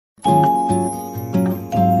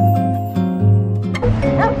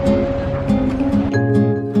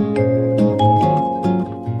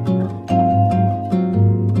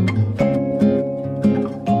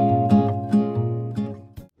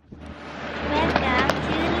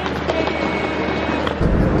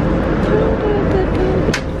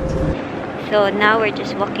So now we're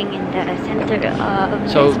just walking in the center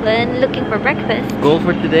of Lisbon looking for breakfast. Goal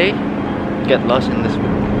for today, get lost in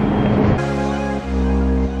Lisbon.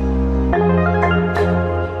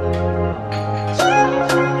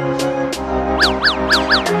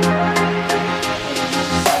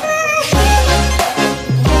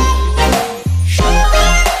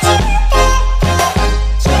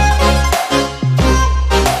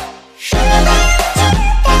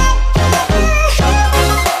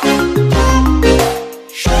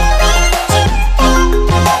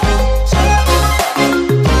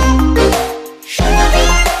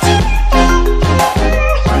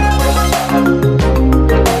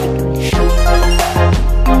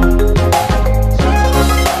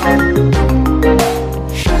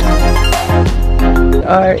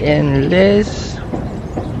 Are in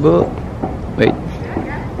Lisbon. Wait.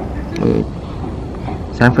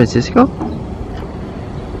 San Francisco?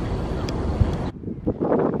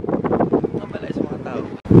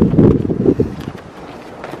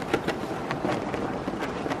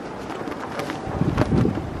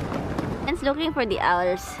 He's looking for the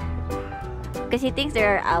owls because he thinks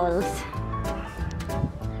there are owls.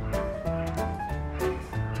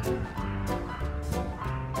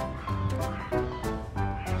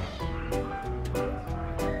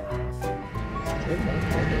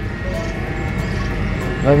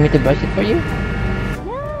 Want me to brush it for you?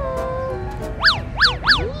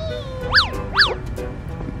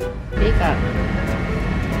 Pika,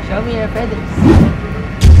 show me your feathers.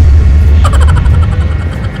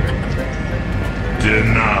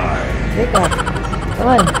 Deny. Pika, come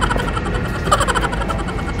on.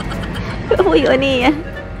 Uy, ano yan?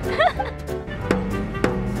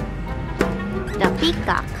 The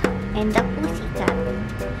peacock and the pussycat.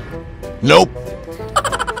 Nope.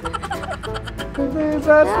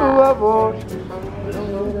 A sua voz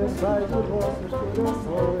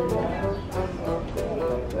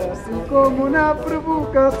assim como na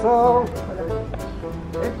provocação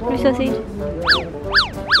Lucio, sí.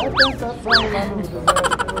 a tentação lá no deserto.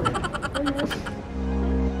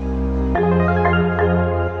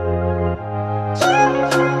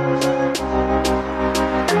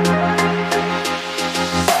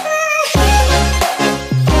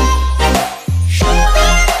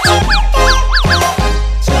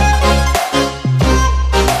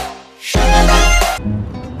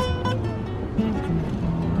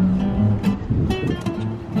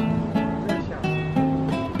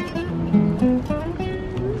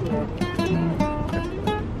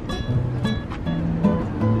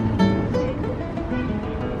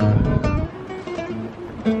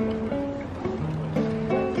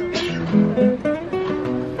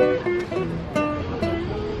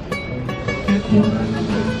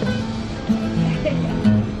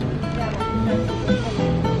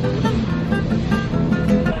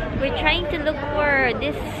 We're trying to look for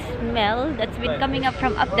this smell that's been coming up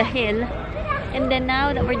from up the hill, and then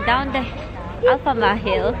now that we're down the Alfama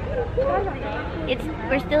hill,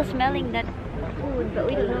 we're still smelling that food, but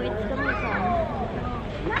we don't know where it's coming from.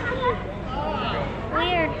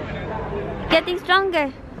 Where? Getting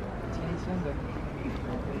stronger.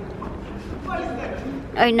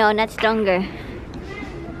 Or no, not stronger.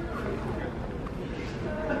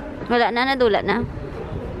 Wala na, nadula na.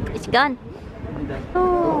 It's gone.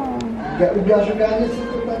 Oh.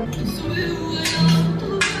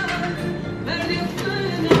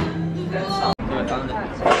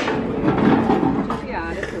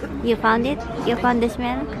 You found it? You found the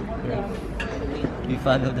smell? We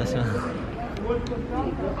found the smell.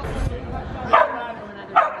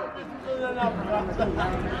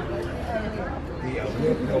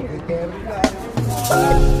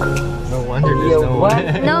 No wonder there's no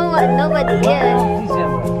one. Nobody here.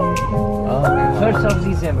 December. Oh, okay. 1st of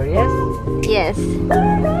December, yes? Yes.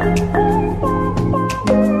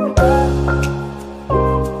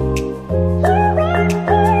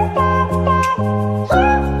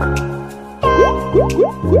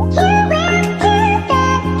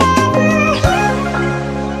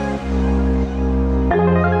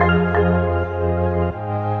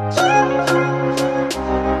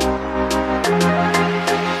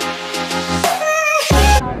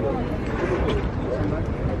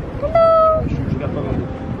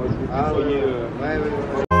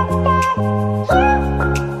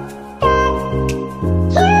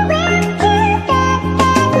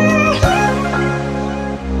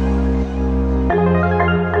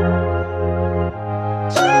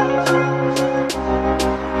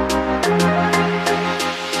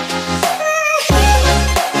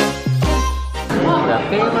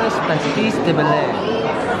 Famous pastis de Belém.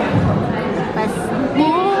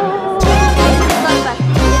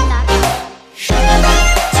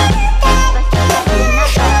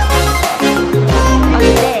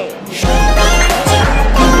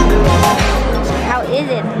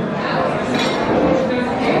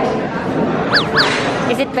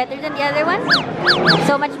 it better than the other one?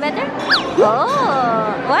 So much better?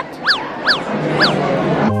 Oh, what?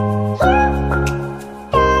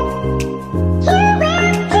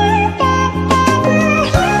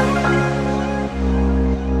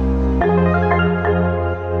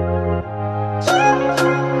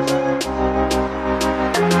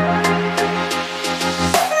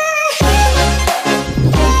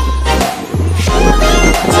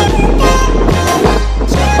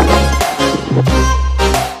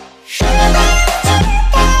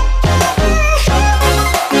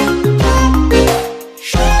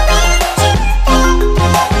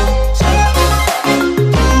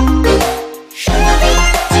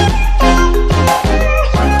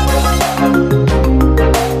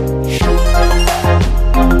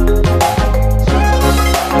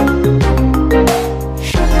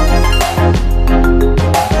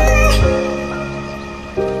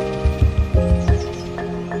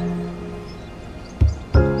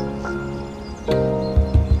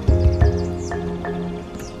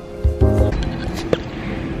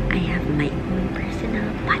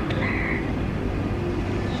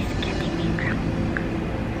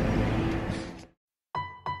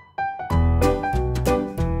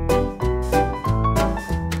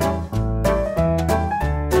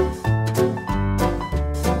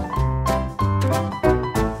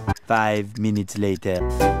 Five minutes later.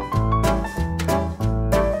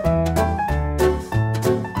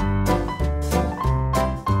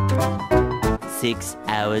 Six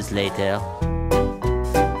hours later.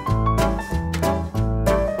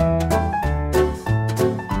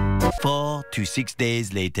 Four to 6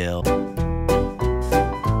 days later.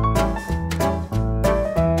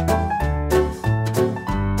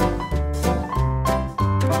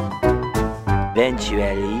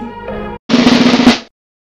 Eventually.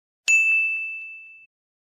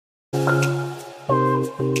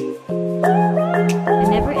 A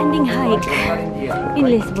never-ending hike in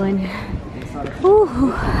Lisbon. Ooh.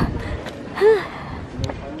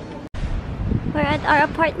 We're at our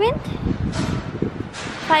apartment,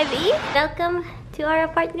 5E. Welcome to our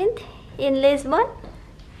apartment in Lisbon.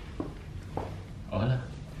 Hola.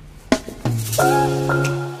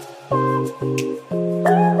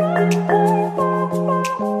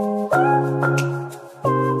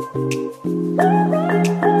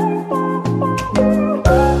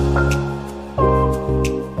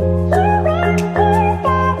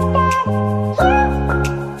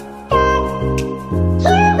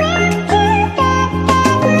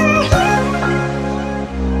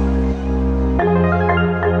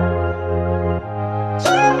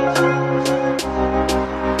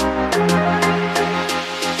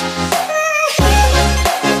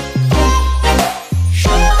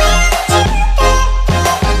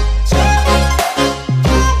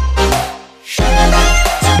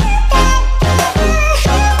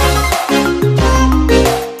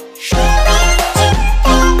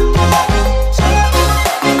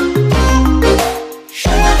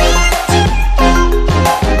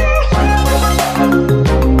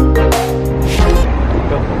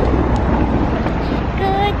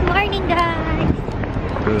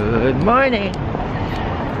 Good morning.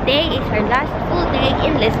 Today is our last full day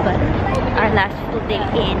in Lisbon, our last full day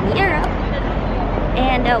in Europe,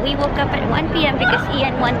 and we woke up at 1 p.m. because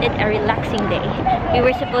Ian wanted a relaxing day. We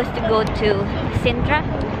were supposed to go to Sintra,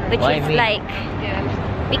 which Why is me? like,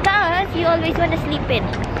 because you always want to sleep in.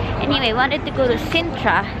 Anyway, wanted to go to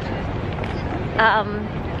Sintra.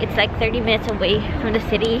 It's like 30 minutes away from the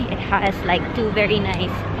city. It has like 2 very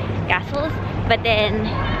nice castles, but then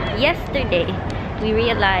yesterday we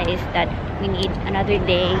realized that we need another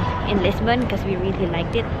day in Lisbon because we really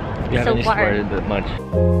liked it so far. That much.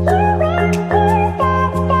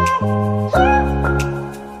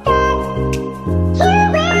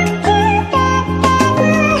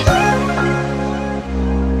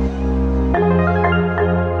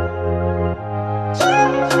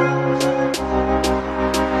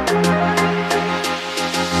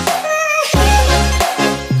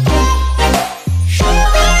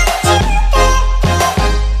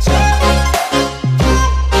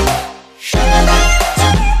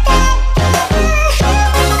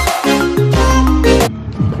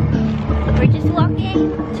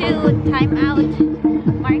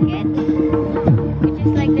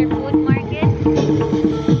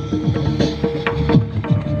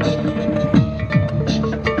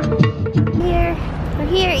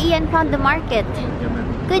 Found the market.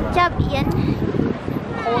 Good job, Ian.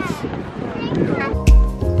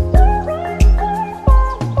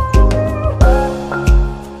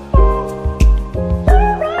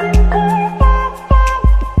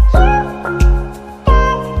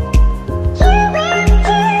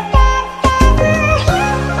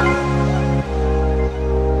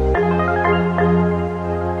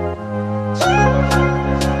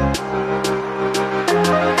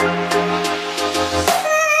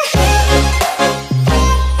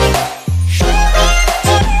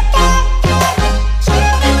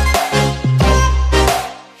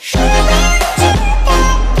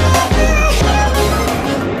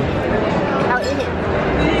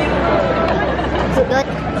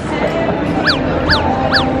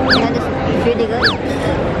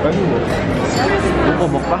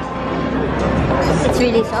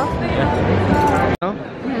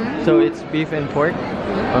 beef and pork.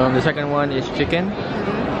 The second one is chicken.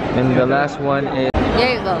 And the last one is...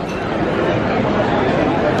 There you go.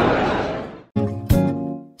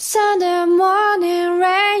 Sunday morning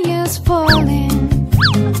rain is falling.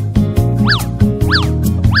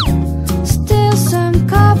 Still some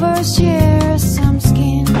covers, share some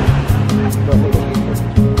skin.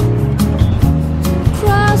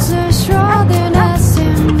 Crosses shrouding us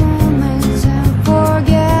in moments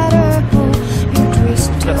unforgettable. You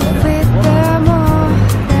twist to fit them all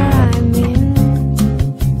that I'm in.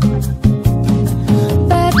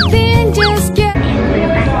 But then just get. We're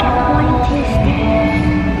back at point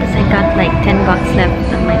because I got like $10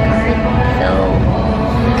 left on my card, so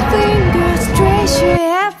Fingers trace you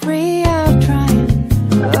every hour trying.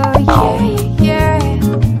 Oh yeah, yeah.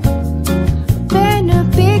 Paint a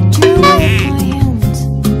picture with my hands.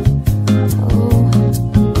 Oh.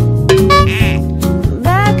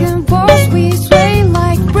 Back and forth we sway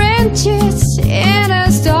like branches in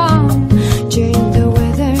a storm. Change the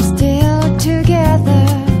weather still together.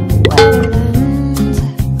 Wetlands.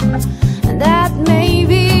 And that may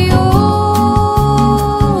be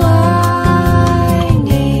all I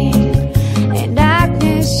need. In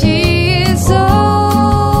darkness she is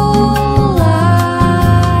all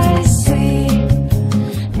I see.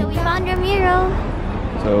 so we found Ramiro.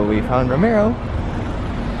 So we found Ramiro.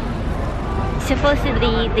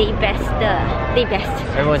 Supposedly the best.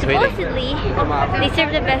 Everyone's waiting. Supposedly they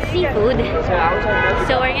serve the best seafood.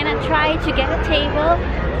 So we're gonna try to get a table.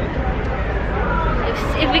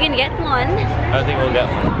 If we can get one. I don't think we'll get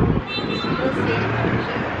one. We'll see.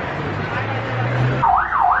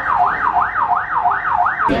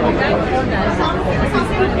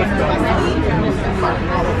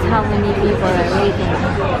 That's how many people are waiting.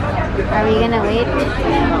 Are we gonna wait?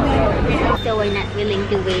 So we're not willing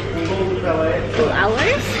to wait 2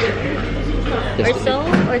 hours or so,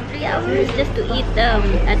 or 3 hours just to eat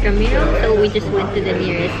at Ramiro. So we just went to the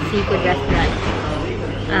nearest seafood restaurant.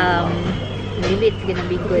 Maybe it's gonna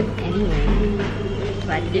be good anyway,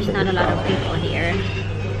 but there's not a lot of people here.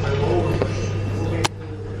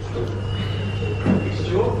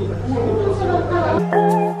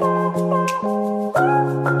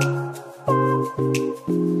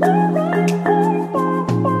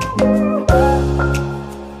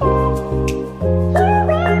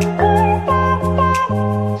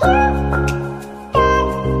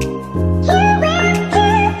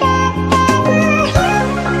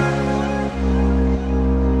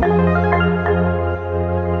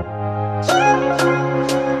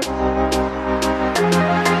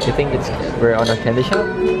 You think we're on a candy shop?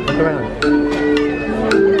 Look around.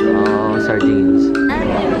 Oh, sardines.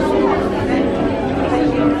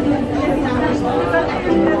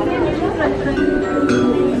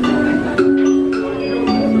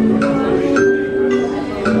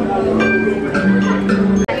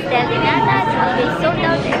 They sold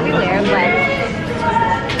out everywhere, but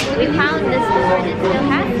we found this store that still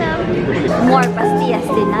has some more pastillas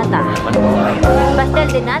de nata. Pastel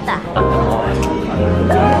de nata.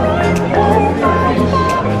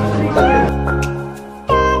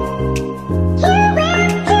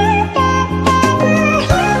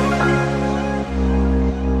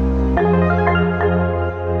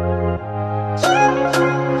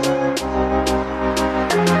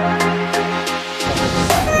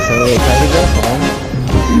 So we're trying to go home.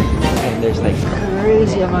 And there's like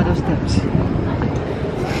crazy amount of steps.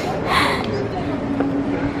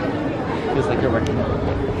 Feels like you're working out.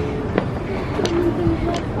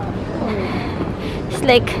 It's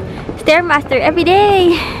like Stairmaster every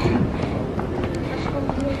day.